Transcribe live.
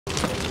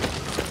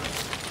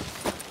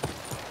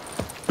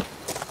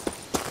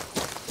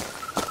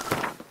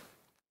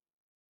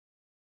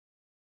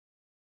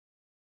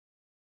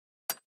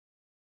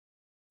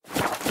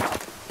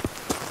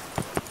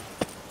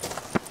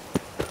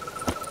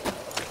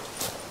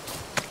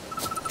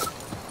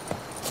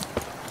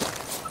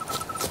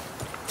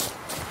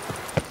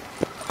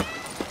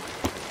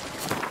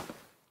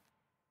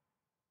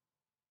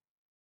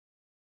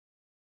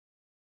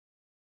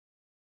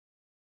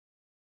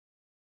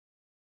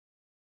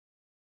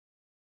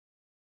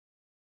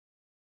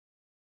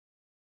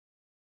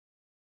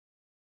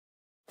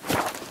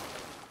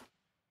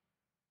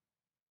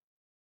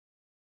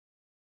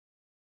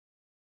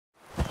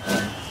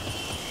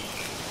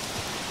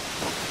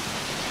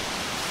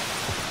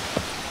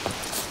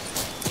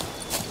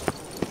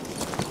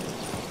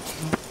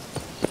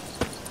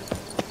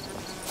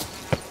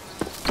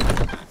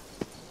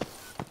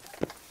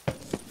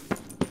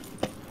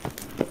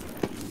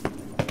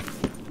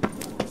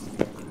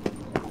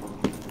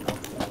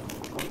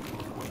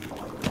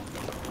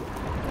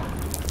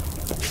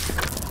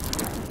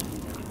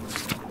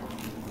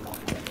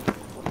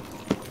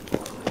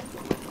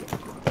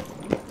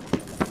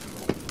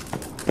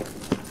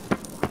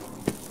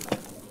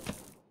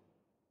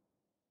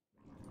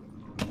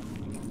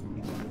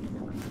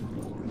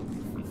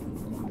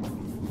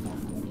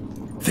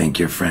Think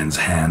your friend's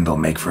hand will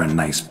make for a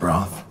nice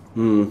broth?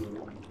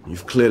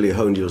 You've clearly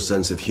honed your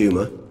sense of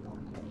humor.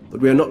 But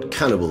we are not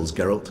cannibals,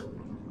 Geralt.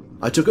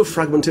 I took a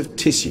fragment of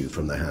tissue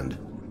from the hand.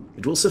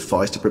 It will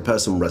suffice to prepare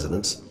some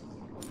resonance.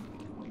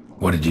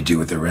 What did you do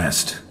with the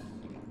rest?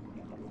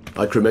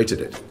 I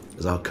cremated it,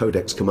 as our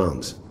codex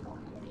commands.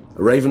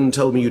 A raven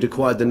told me you'd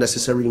acquired the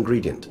necessary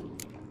ingredient.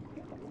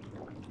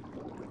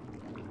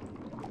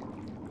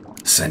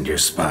 Send your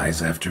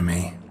spies after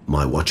me?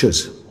 My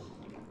watchers.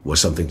 Were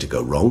something to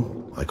go wrong,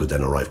 I could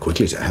then arrive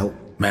quickly to help.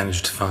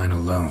 Managed fine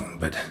alone,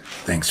 but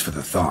thanks for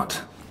the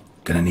thought.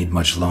 Gonna need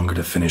much longer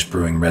to finish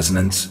brewing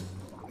resonance?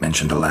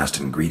 Mentioned the last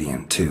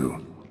ingredient,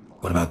 too.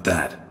 What about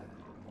that?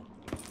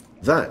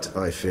 That,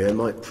 I fear,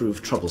 might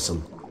prove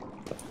troublesome.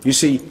 You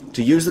see,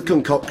 to use the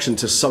concoction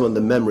to summon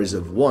the memories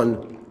of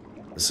one,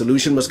 the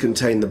solution must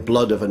contain the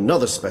blood of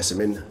another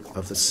specimen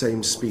of the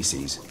same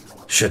species.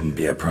 Shouldn't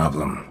be a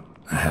problem.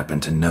 I happen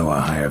to know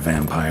a higher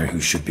vampire who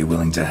should be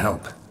willing to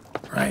help.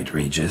 Right,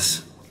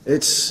 Regis?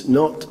 It's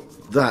not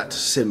that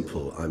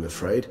simple, I'm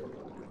afraid.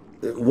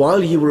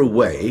 While you were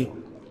away,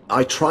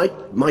 I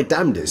tried my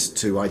damnedest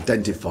to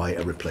identify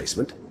a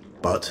replacement,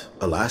 but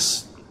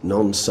alas,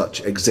 none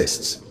such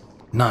exists.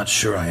 Not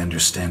sure I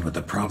understand what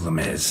the problem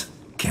is.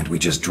 Can't we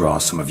just draw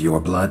some of your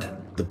blood?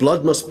 The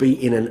blood must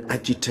be in an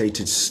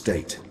agitated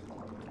state.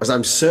 As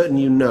I'm certain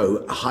you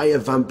know, higher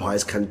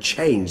vampires can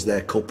change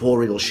their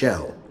corporeal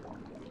shell.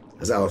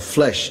 As our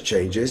flesh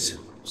changes,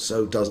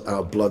 so does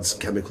our blood's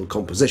chemical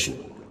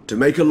composition. To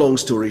make a long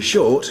story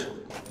short,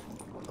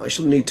 I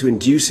shall need to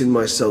induce in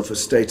myself a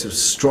state of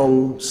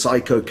strong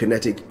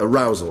psychokinetic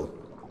arousal.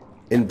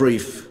 In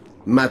brief,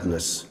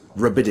 madness,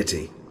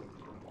 rabidity.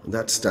 And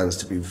that stands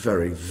to be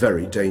very,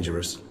 very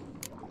dangerous.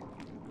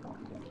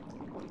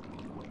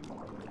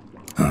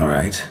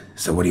 Alright,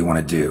 so what do you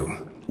want to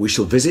do? We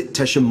shall visit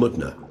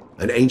Teshamudna,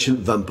 an ancient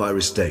vampire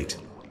estate.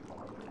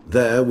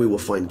 There we will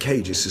find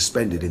cages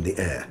suspended in the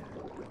air.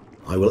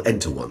 I will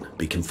enter one,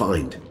 be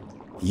confined.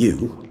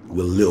 You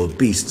will lure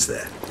beasts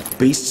there.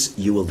 Beasts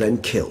you will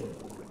then kill.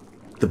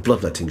 The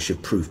bloodletting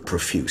should prove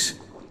profuse.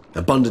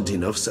 Abundant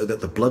enough so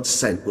that the blood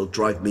scent will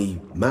drive me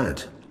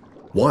mad.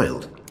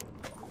 Wild.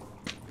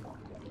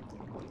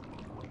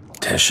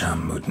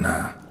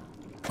 Teshamudna.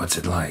 What's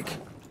it like?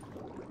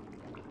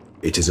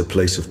 It is a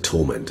place of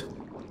torment.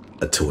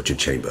 A torture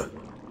chamber.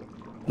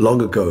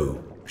 Long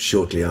ago,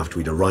 shortly after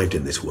we'd arrived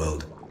in this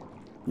world,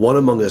 one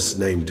among us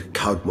named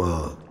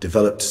Kagmar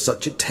developed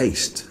such a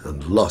taste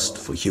and lust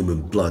for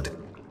human blood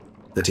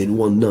that in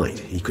one night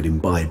he could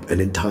imbibe an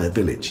entire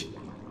village.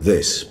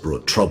 This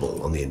brought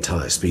trouble on the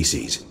entire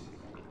species.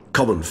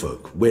 Common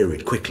folk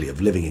wearied quickly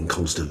of living in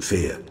constant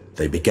fear.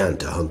 They began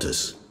to hunt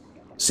us,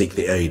 seek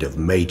the aid of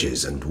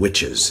mages and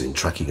witches in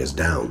tracking us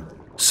down.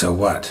 So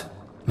what?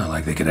 Not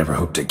like they could ever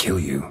hope to kill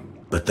you.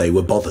 But they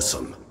were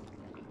bothersome.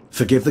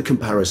 Forgive the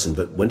comparison,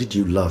 but when did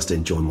you last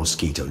enjoy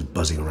mosquitoes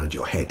buzzing around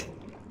your head?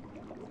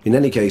 In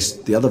any case,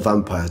 the other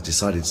vampires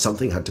decided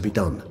something had to be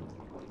done.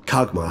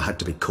 Kagmar had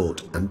to be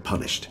caught and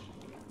punished.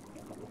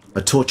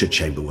 A torture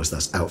chamber was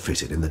thus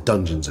outfitted in the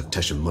dungeons of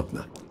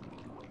Teshamudna.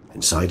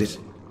 Inside it,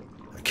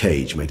 a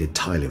cage made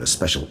entirely of a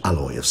special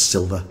alloy of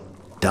silver,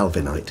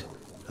 dalvinite,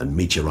 and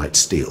meteorite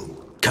steel.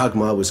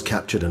 Kagmar was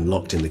captured and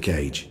locked in the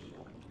cage.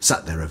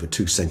 Sat there over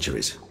 2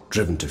 centuries,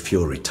 driven to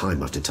fury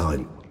time after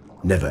time,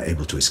 never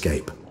able to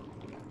escape.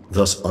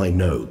 Thus I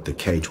know the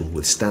cage will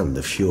withstand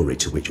the fury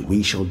to which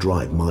we shall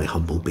drive my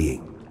humble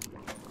being.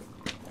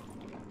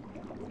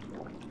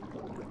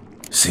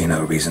 See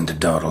no reason to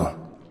dawdle.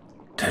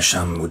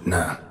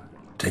 Teshamudna.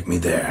 Take me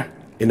there.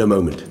 In a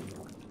moment.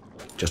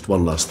 Just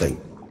one last thing.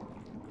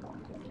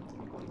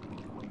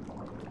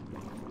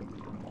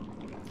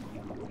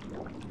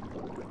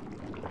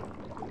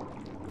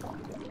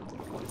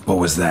 What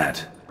was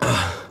that?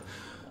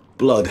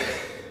 Blood.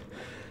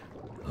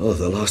 Oh,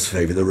 the last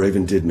favor the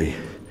Raven did me.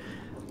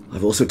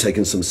 I've also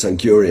taken some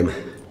sancurium,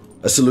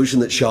 a solution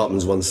that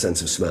sharpens one's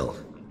sense of smell.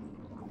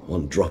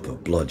 1 drop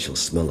of blood shall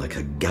smell like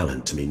a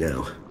gallon to me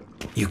now.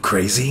 You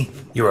crazy?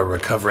 You're a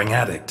recovering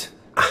addict.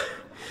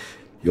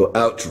 Your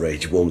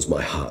outrage warms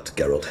my heart,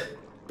 Geralt.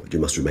 But you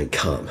must remain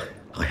calm.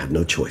 I have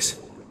no choice.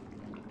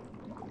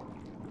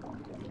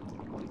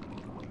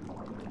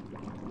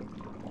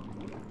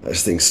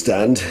 As things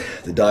stand,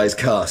 the die is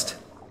cast.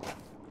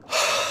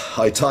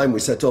 High time we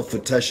set off for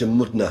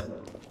Teshamudna.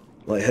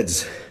 My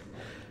head's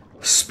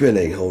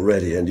spinning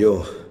already, and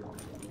you're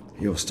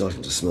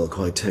starting to smell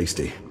quite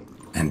tasty.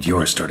 And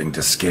you're starting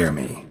to scare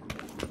me.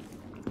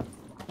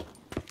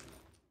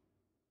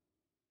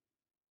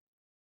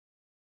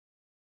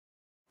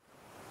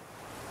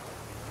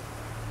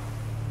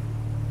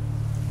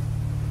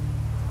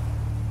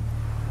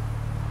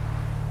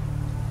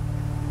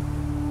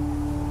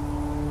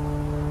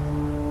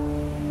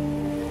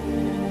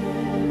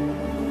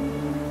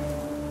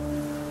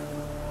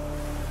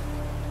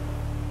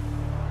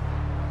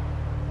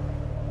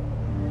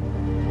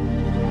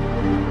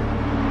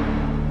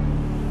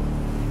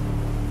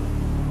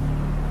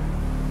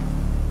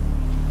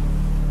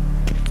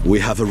 We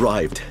have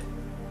arrived.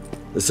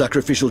 The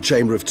sacrificial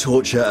chamber of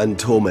torture and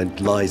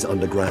torment lies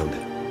underground.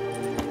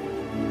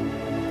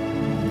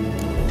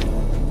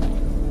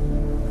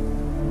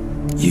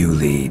 You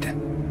lead.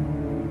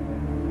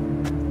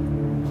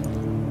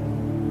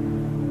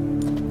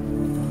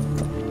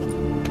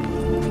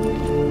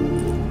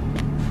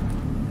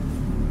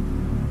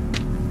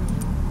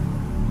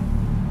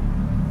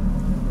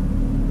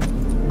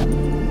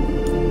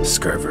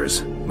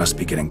 Scurvers must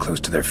be getting close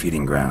to their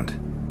feeding ground.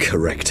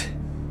 Correct.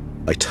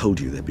 I told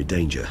you there'd be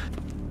danger.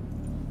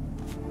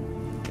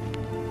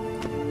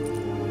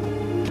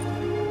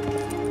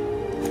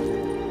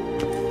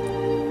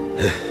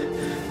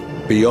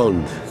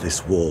 Beyond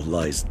this wall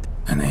lies...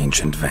 An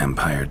ancient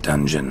vampire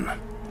dungeon.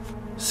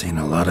 Seen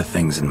a lot of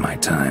things in my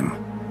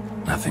time.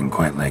 Nothing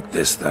quite like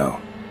this,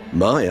 though.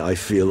 I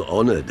feel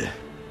honored.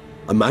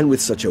 A man with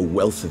such a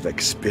wealth of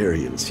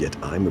experience, yet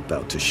I'm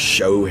about to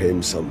show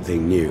him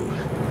something new.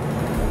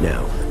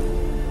 Now,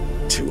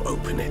 to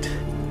open it.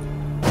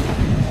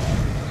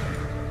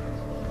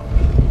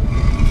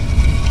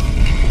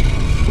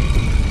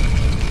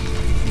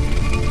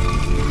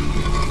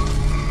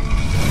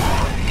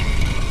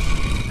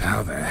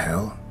 How the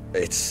hell?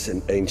 It's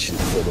an ancient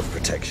form of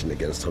protection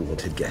against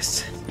unwanted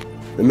guests.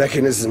 The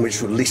mechanism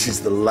which releases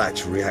the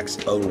latch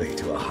reacts only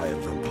to a higher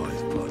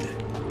vampire's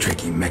blood.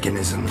 Tricky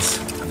mechanisms.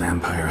 A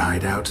vampire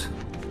hideout.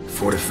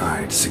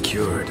 Fortified,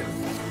 secured.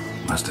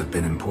 Must have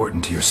been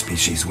important to your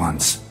species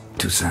once.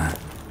 Toussaint.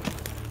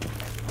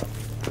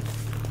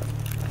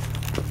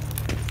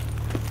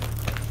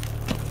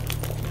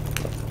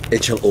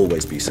 It shall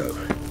always be so.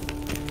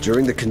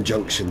 During the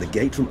conjunction, the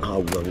gate from our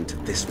world into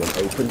this one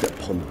opened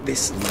upon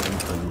this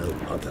land and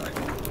no other.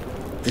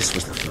 This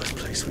was the first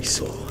place we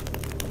saw.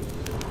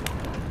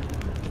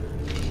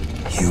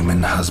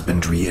 Human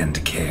husbandry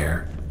and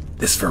care?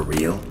 This for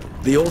real?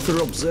 The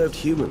author observed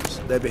humans,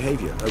 their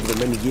behavior, over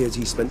the many years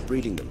he spent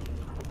breeding them.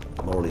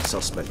 Morally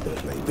suspect though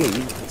it may be,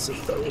 it's a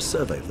thorough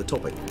survey of the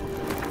topic.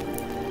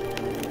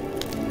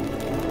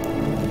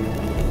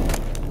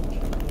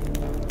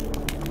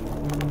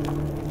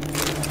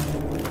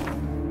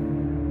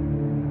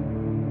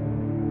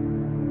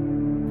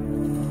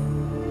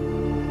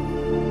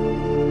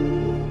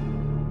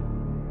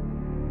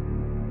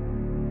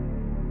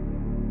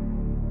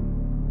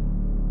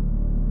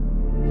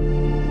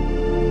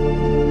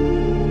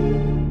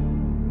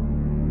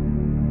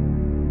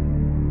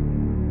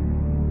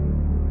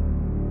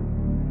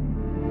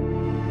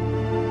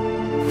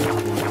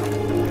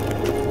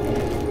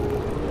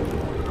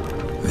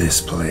 This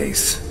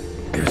place.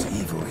 There's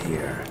evil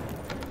here.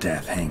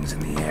 Death hangs in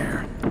the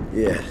air.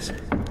 Yes.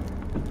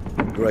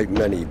 A great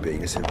many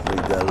beings have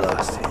breathed their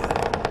last here.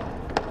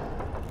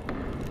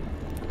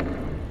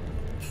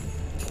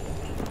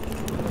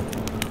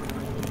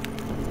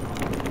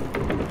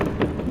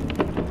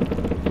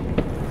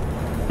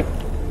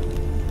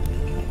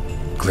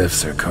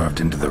 Glyphs are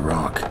carved into the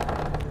rock.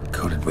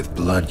 Coated with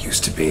blood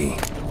used to be.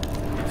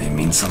 They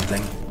mean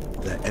something?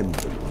 They're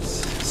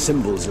emblems,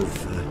 symbols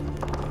of,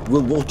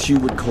 well, what you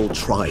would call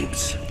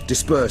tribes,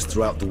 dispersed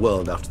throughout the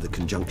world after the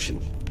conjunction.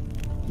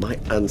 My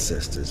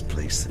ancestors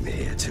placed them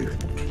here to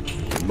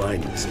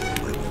remind us of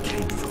where we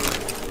came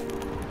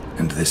from.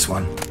 And this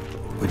one?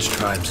 Which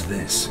tribe's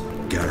this?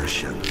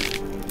 Garisham.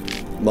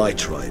 My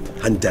tribe,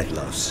 and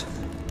Deadlouse.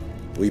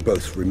 We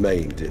both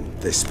remained in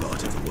this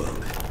part of the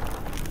world.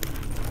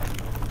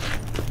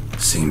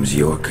 Seems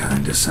your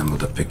kind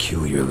assembled a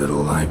peculiar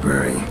little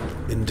library.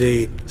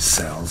 Indeed.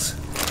 Cells?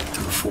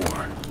 2 or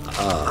 4?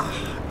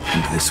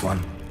 And this one?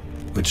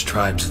 Which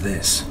tribe's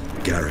this?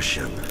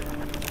 Garisham.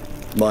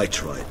 My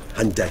tribe,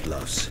 and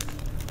Deadlouse.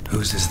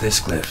 Whose is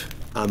this glyph?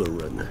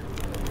 Amaran.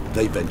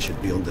 They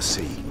ventured beyond the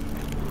sea.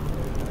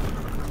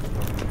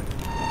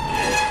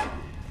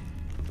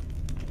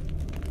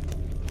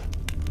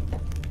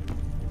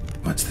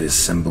 What's this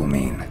symbol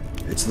mean?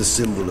 It's the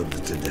symbol of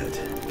the dead.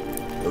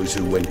 Those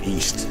who went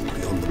east,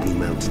 beyond the Blue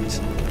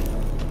Mountains.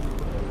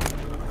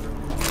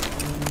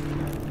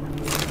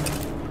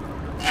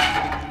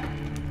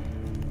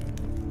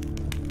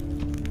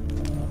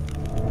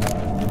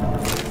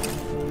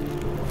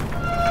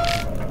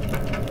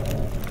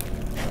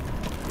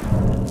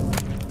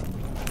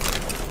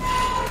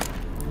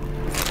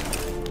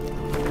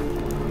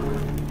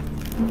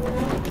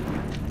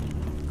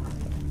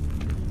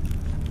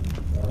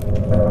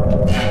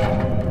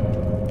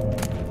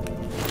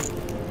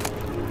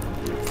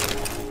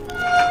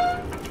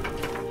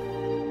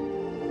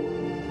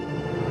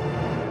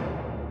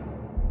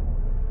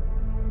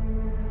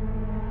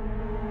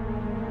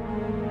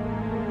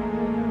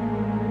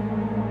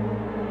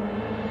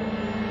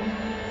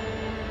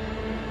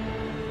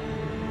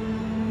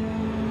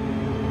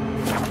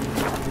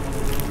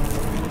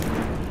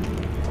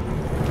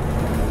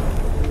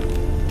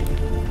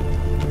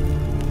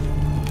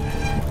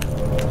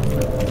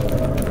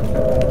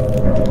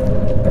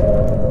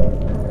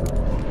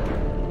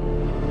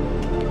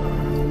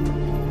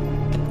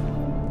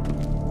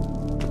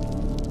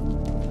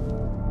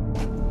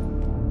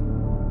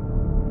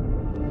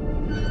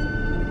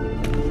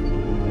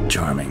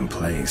 Charming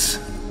place.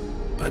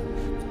 But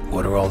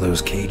What are all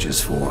those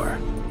cages for?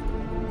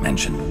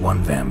 Mentioned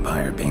one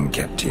vampire being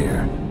kept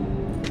here.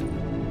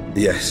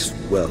 Yes,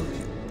 well,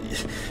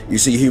 you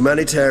see,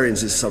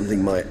 humanitarians is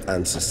something my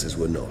ancestors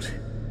were not.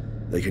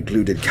 They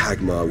concluded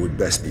Kagmar would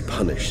best be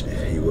punished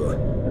if he were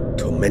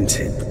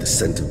tormented with the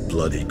scent of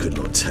blood he could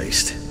not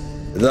taste.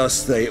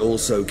 Thus, they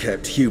also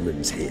kept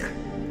humans here.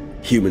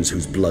 Humans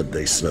whose blood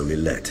they slowly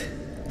let.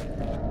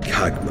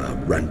 Kagmar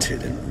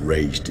ranted and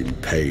raged in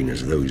pain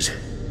as those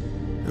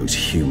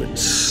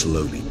humans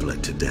slowly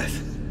bled to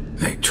death.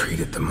 They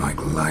treated them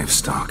like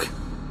livestock.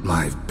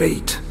 Live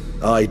bait.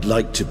 I'd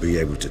like to be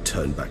able to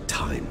turn back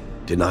time.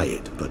 Deny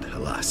it, but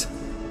alas,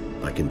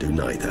 I can do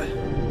neither.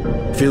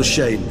 Feel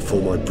shame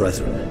for my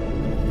brethren.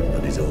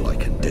 That is all I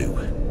can do.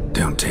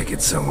 Don't take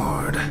it so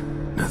hard.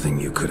 Nothing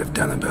you could have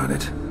done about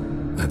it.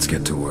 Let's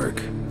get to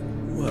work.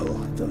 Well,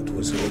 that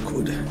was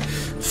awkward.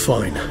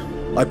 Fine.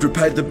 I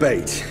prepared the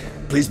bait.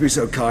 Please be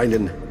so kind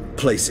and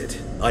place it.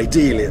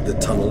 Ideally at the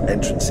tunnel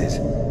entrances.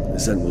 The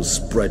scent will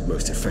spread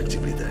most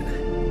effectively then.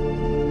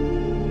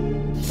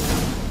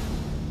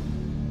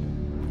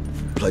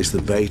 Place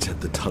the bait at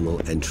the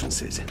tunnel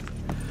entrances.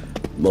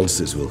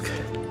 Monsters will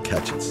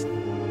catch it.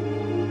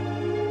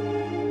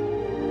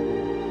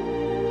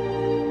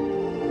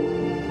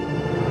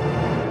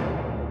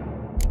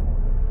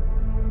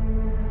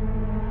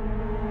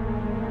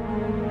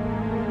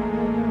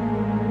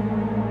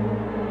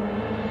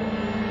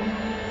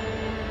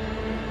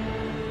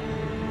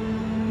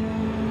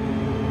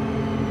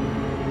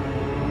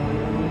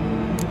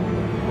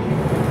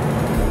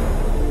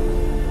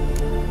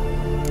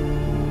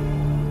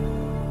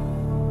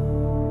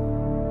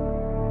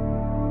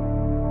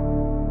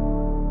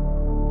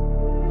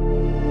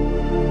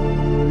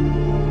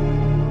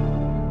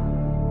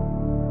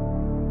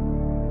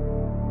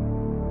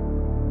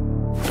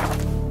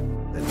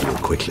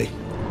 Quickly.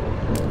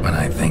 When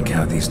I think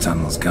how these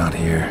tunnels got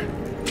here,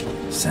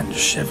 send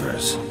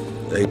shivers.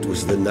 It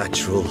was the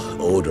natural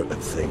order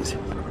of things.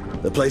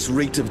 The place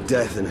reeked of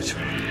death and it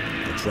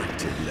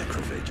attracted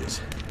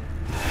necrophages.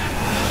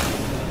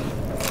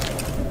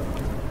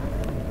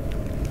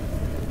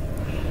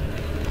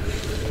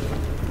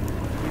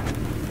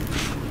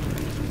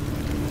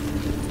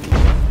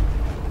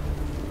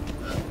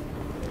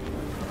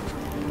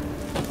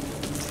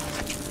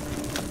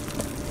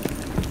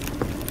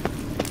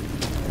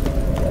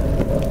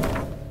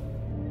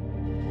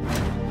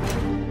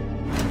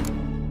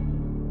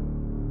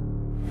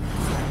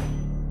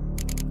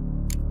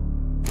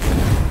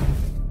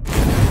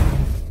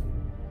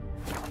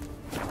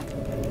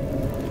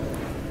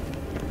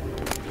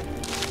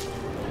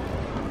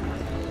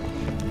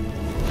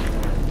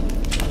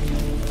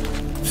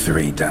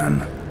 Three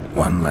done.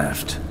 One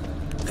left.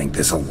 Think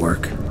this'll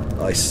work?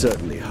 I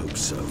certainly hope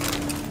so.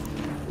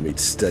 The meat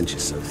stench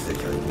is so thick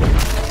I won't.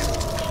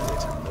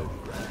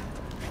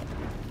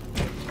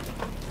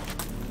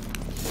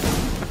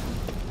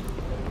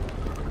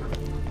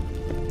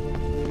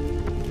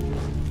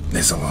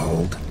 This'll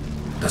hold.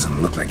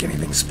 Doesn't look like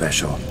anything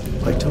special.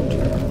 I told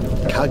you.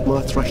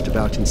 Kagmar thrashed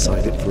about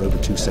inside it for over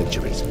 2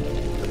 centuries.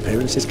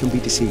 Appearances can be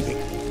deceiving.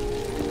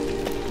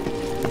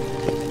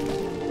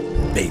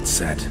 Bait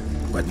set.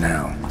 What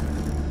now?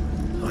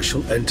 I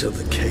shall enter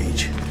the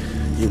cage.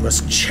 You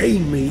must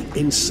chain me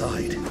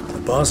inside.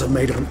 The bars are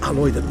made of an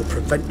alloy that will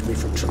prevent me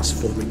from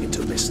transforming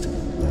into mist.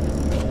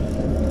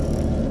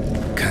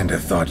 Kinda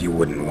thought you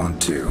wouldn't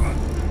want to.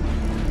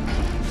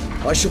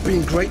 I shall be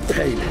in great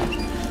pain.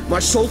 My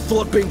sole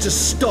thought being to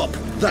stop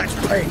that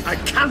pain. I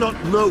cannot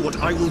know what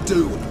I will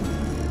do.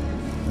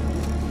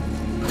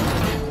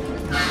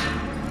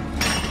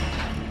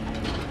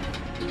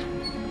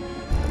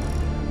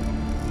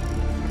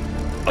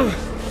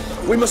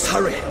 We must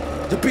hurry.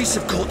 The beasts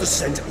have caught the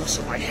scent.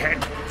 Also my head.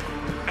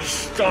 I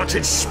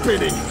started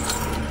spinning.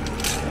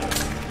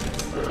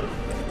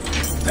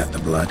 That the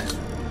blood?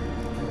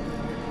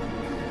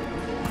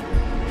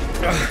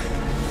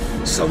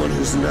 Someone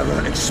who's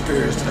never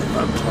experienced a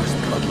vampire's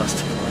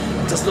bloodlust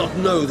does not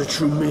know the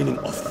true meaning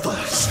of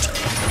thirst.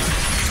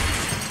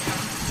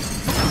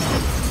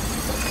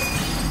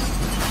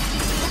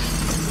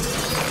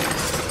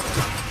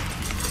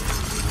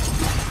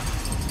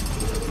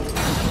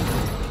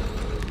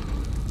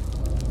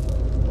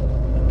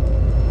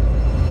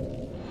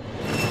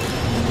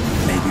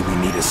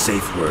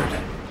 Safe word.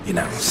 You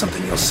know,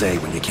 something you'll say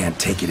when you can't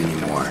take it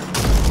anymore.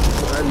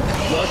 And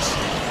what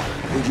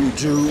would you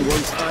do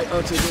once I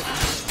uttered it?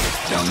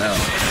 Don't know.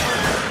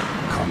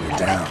 Calm you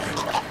down.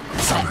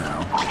 Somehow.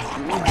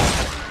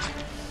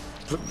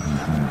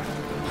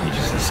 You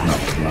just smell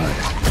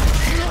blood.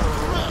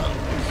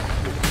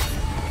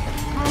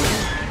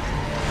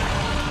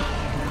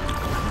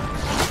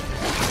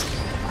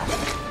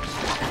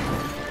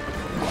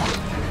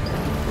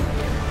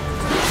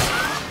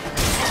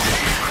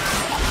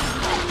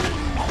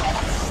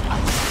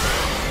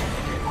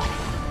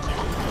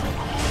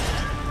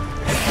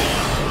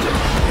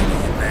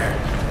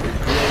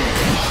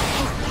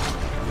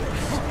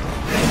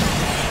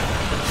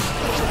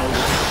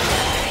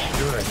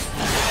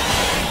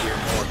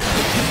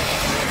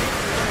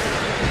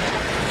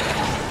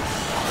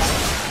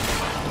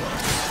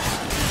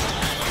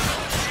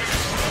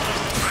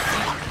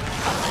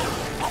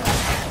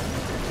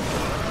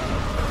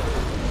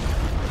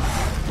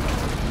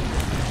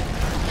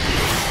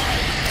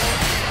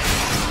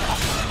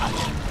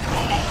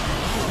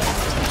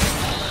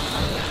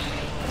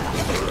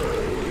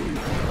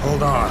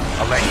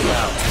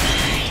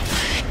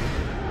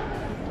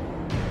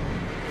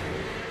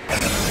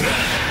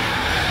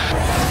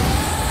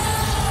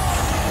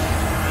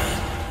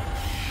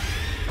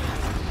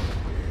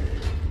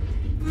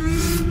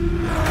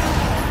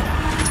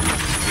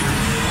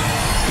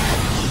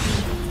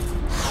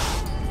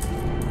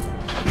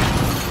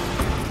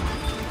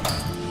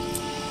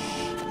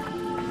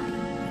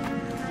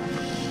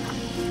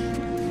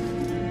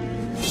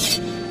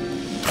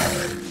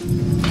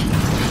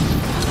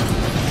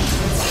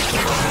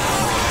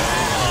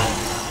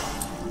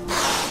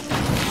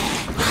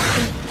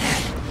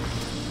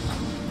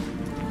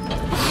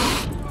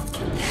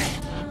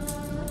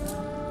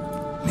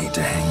 Need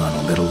to hang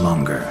on a little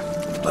longer.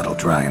 Blood'll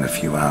dry in a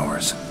few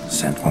hours.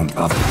 Scent won't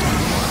bother me.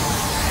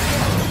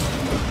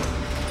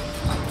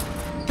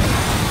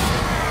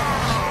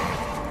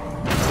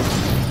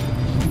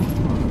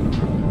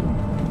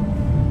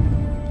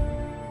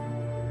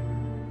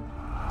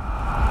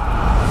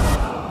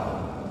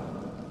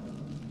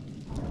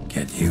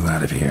 Get you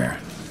out of here.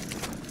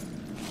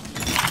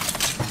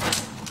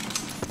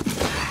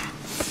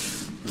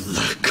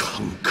 The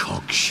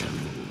concoction.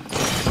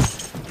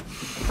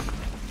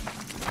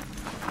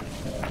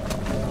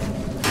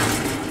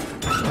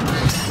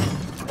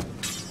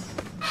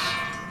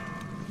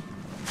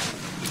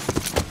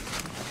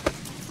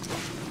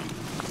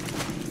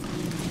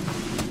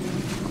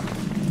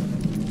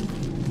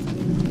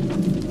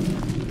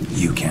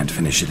 You can't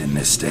finish it in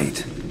this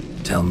state.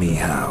 Tell me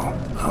how.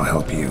 I'll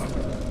help you.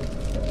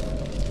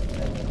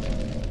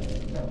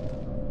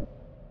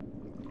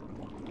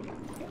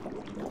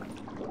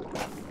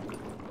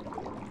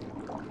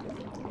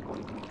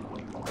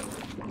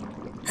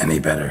 Any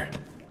better?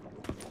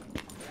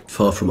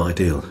 Far from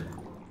ideal.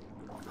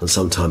 And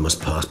some time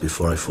must pass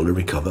before I fully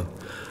recover.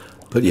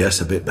 But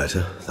yes, a bit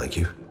better, thank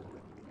you.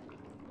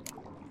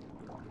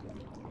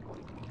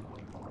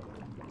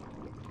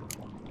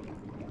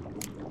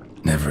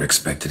 Never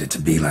expected it to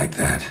be like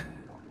that.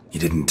 You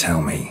didn't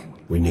tell me.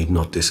 We need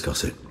not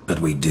discuss it. But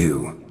we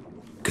do.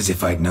 Because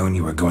if I'd known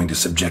you were going to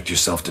subject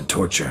yourself to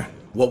torture...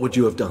 What would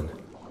you have done?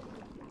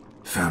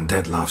 Found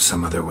Dettlaff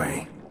some other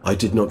way. I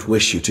did not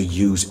wish you to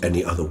use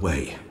any other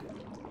way.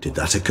 Did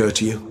that occur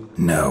to you?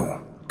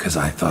 No, because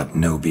I thought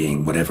no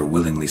being would ever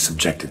willingly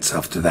subject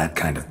itself to that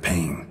kind of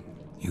pain.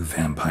 You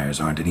vampires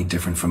aren't any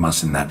different from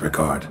us in that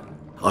regard.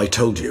 I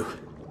told you,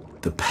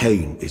 the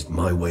pain is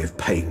my way of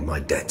paying my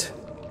debt.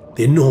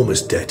 The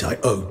enormous debt I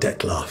owe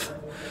Dettlaff.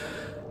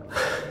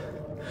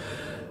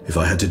 If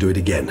I had to do it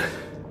again,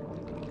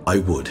 I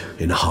would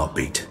in a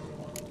heartbeat.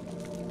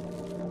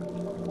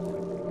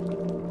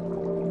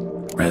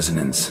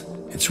 Resonance.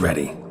 It's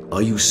ready.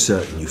 Are you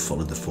certain you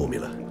followed the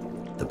formula?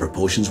 The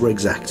proportions were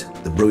exact,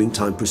 the brewing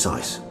time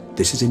precise.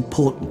 This is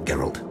important,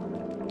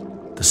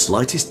 Geralt. The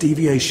slightest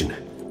deviation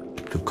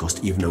could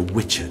cost even a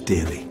witcher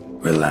dearly.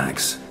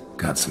 Relax.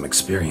 Got some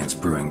experience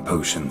brewing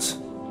potions.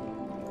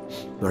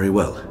 Very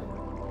well.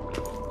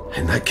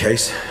 In that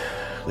case,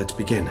 let's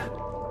begin.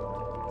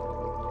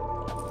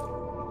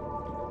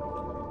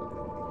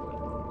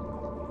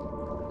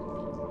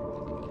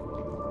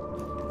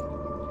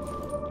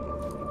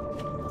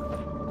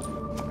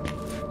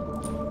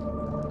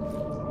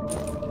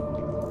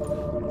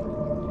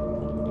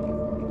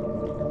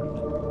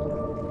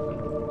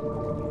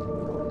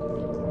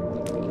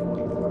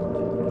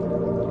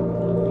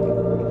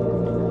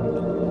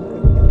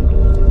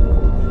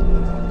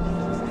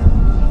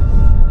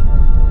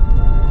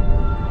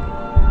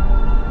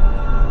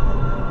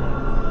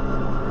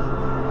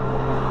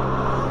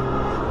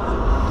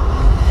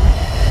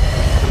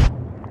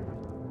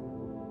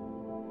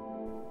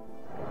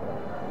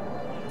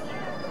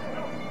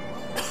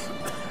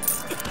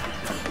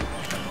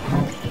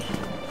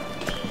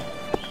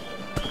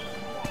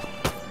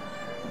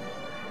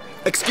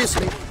 Excuse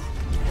me.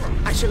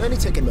 I shall only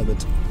take a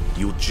moment.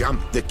 You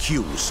jumped the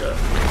queue, sir.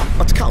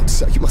 But Count,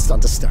 sir, you must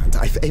understand.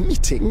 I've a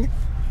meeting.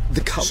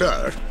 The Count...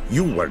 Sir,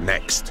 you were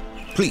next.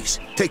 Please,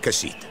 take a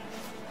seat.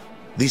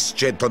 This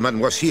gentleman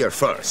was here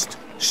first.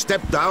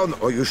 Step down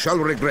or you shall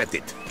regret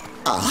it.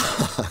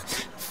 Ah,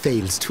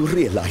 fails to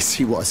realize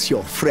he was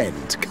your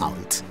friend,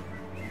 Count.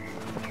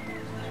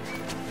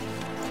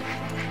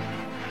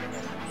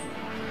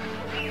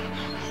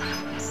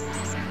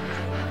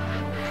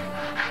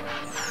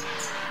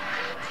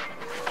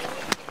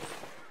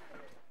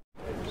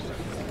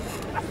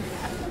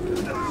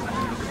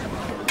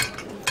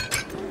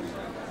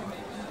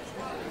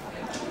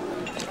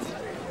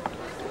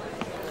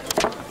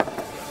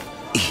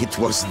 It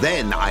was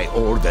then I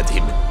ordered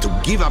him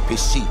to give up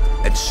his seat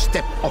and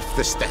step off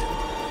the step.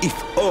 If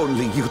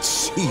only you'd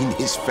seen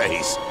his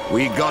face.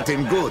 We got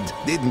him good,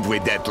 didn't we,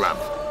 Dettlaff?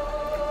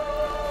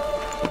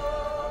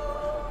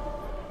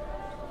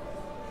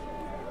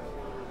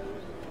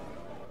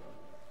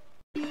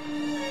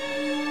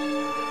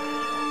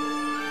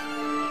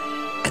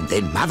 And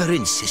then Mother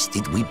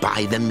insisted we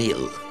buy the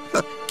mill.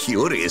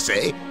 Curious,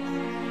 eh?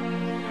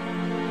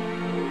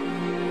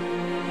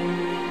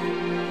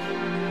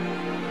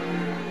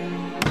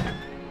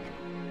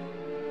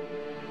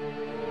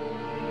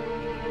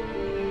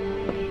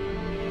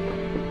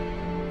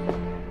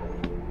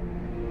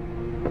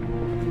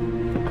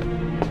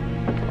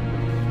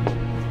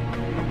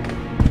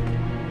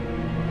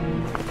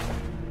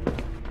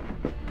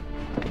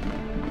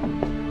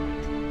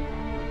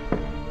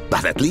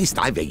 But at least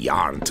I've a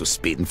yarn to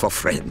spin for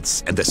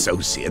friends and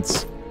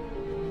associates.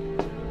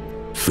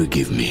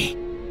 Forgive me.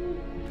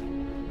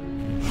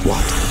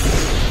 What?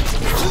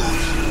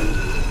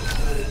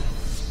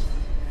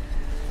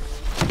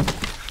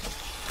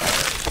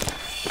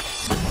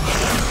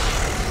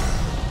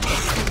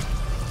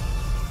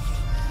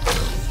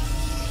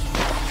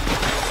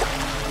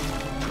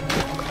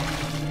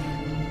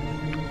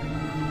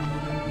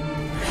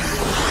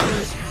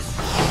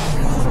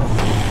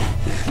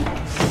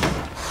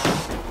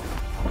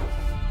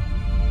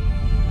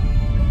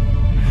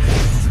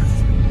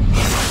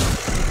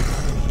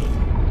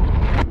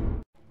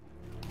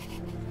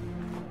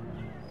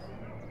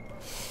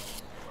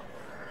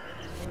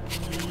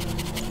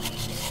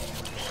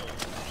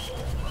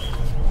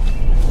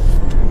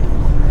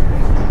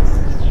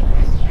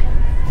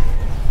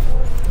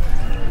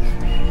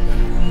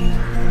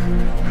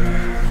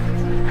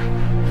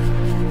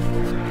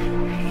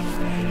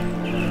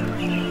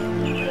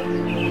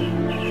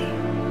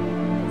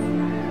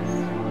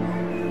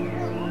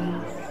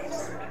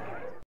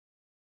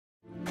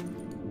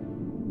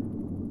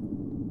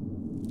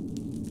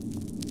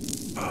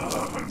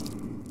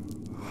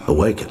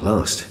 Awake at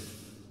last.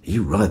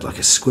 You ride like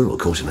a squirrel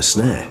caught in a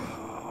snare.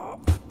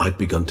 I'd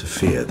begun to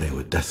fear they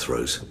were death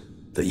throes,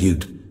 that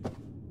you'd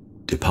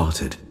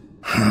departed.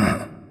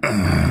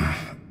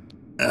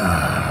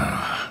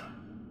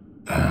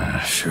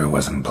 Sure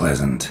wasn't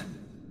pleasant,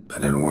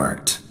 but it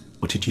worked.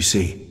 What did you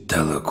see?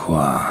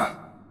 Delacroix.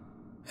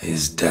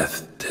 His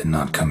death did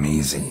not come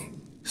easy.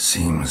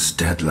 Seems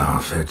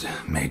Dettlaff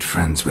had made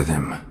friends with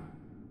him,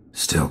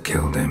 still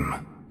killed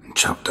him, and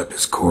chopped up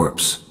his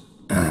corpse.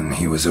 And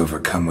he was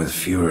overcome with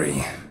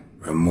fury,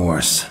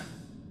 remorse,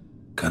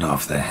 cut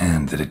off the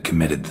hand that had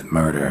committed the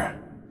murder.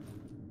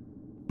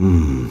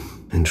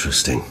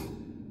 Interesting.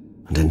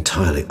 And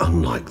entirely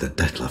unlike the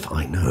Dettlaff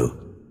I know.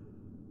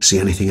 See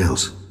anything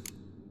else?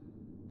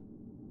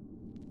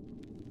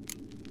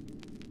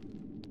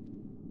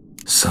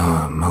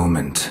 Saw a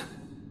moment.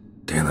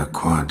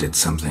 Delacroix did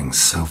something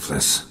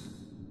selfless.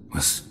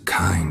 Was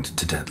kind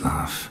to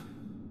Dettlaff.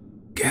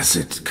 Guess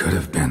it could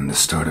have been the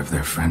start of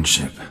their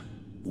friendship.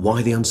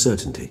 Why the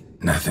uncertainty?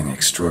 Nothing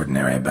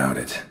extraordinary about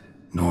it.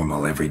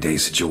 Normal, everyday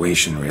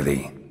situation,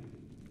 really.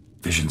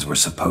 Visions were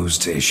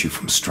supposed to issue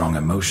from strong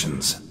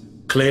emotions.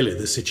 Clearly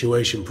the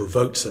situation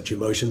provoked such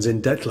emotions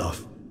in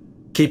Dettlaff.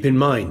 Keep in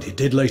mind, he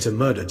did later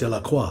murder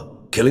Delacroix.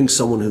 Killing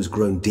someone who's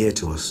grown dear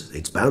to us,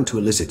 it's bound to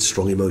elicit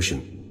strong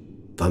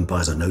emotion.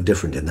 Vampires are no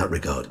different in that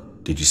regard.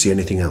 Did you see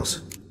anything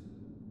else?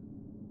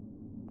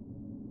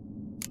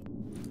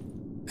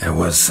 There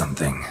was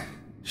something.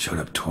 Showed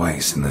up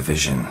twice in the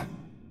vision.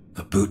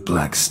 A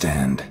bootblack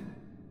stand.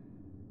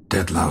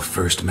 Dettlaff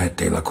first met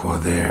Delacroix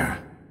there.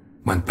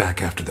 Went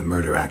back after the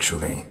murder,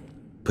 actually.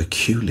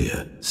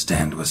 Peculiar.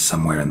 Stand was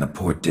somewhere in the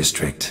Port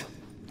District.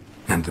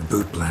 And the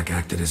bootblack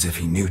acted as if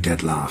he knew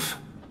Dettlaff.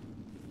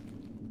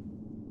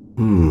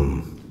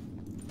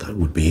 That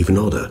would be even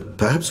odder.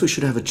 Perhaps we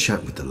should have a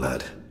chat with the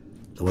lad.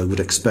 Though I would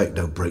expect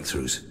no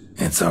breakthroughs.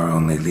 It's our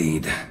only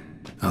lead.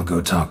 I'll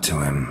go talk to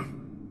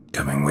him.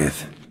 Coming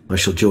with? I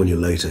shall join you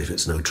later if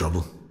it's no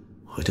trouble.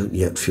 I don't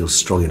yet feel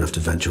strong enough to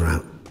venture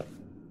out.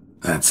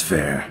 That's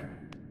fair.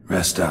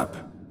 Rest up.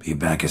 Be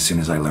back as soon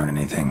as I learn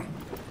anything.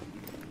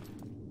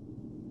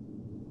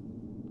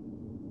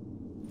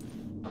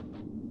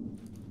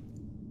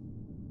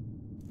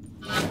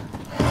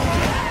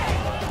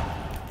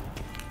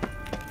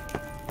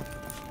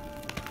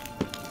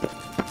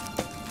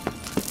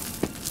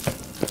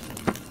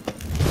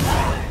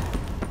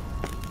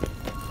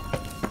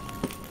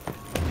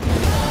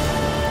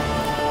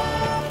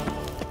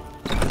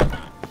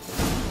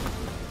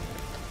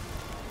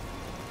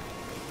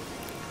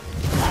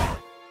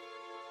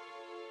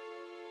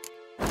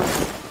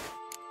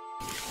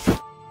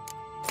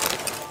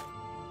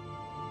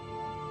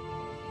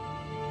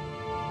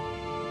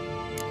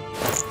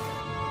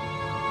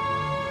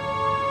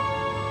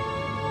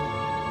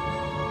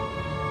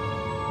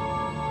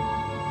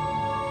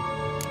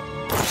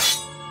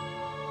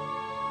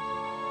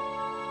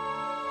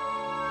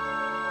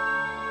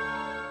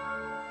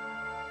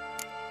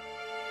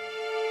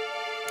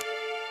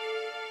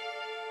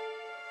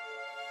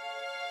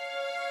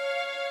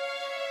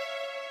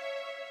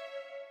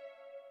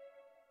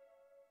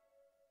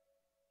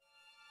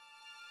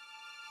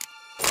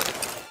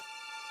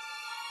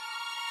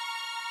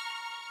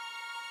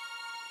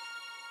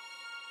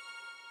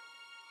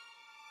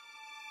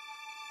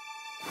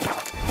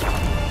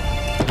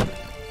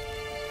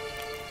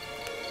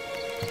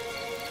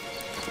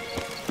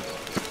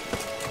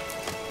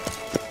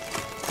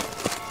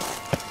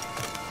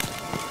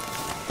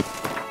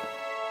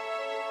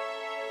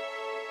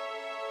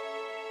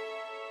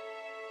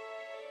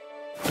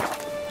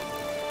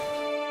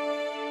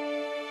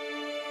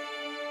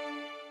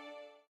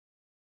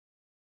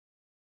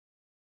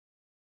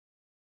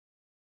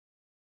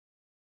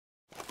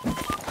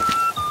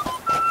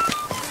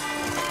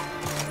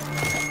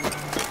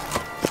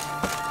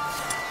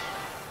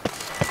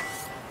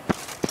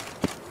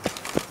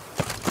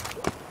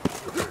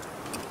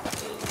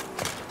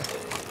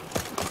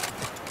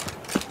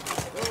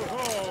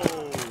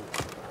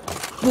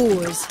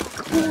 Boars.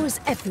 Boars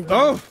everywhere.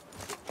 Oh!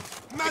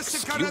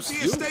 Massacre at the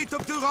estate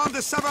of Durand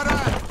de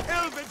Savarin!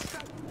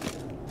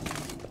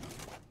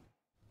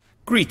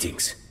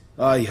 Greetings.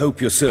 I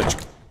hope your search...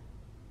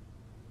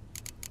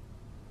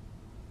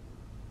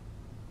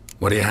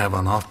 What do you have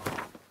on offer?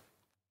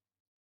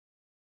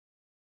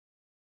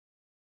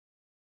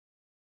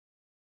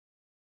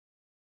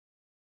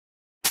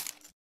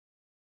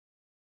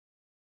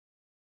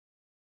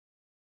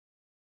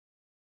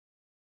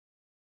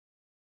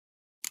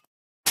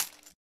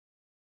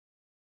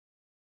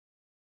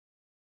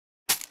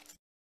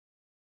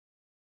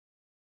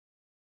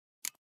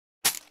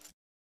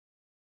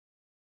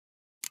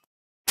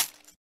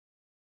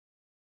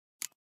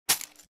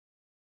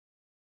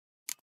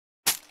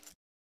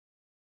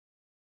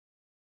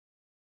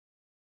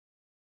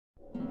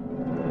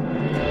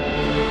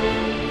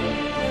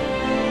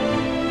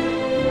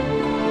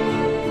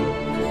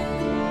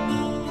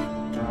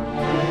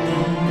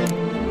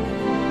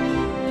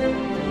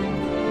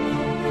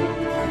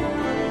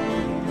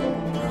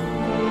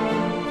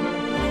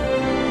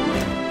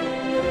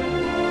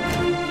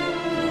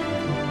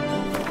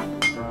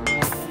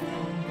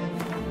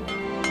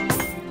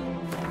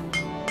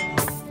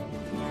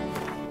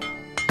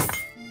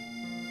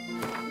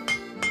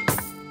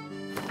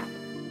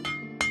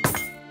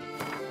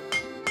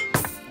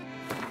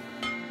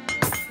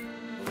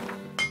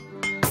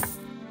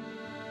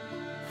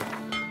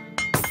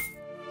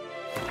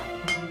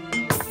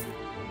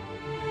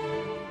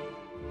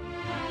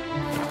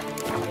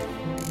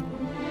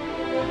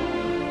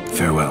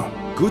 Farewell.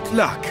 Good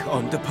luck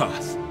on the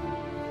path.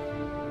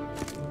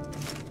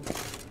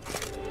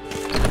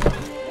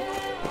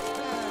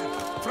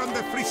 From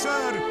the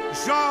friseur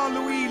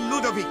Jean-Louis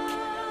Ludovic,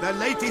 the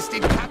latest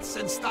in cuts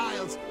and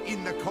styles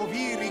in the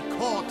Koviri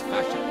court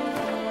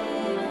fashion.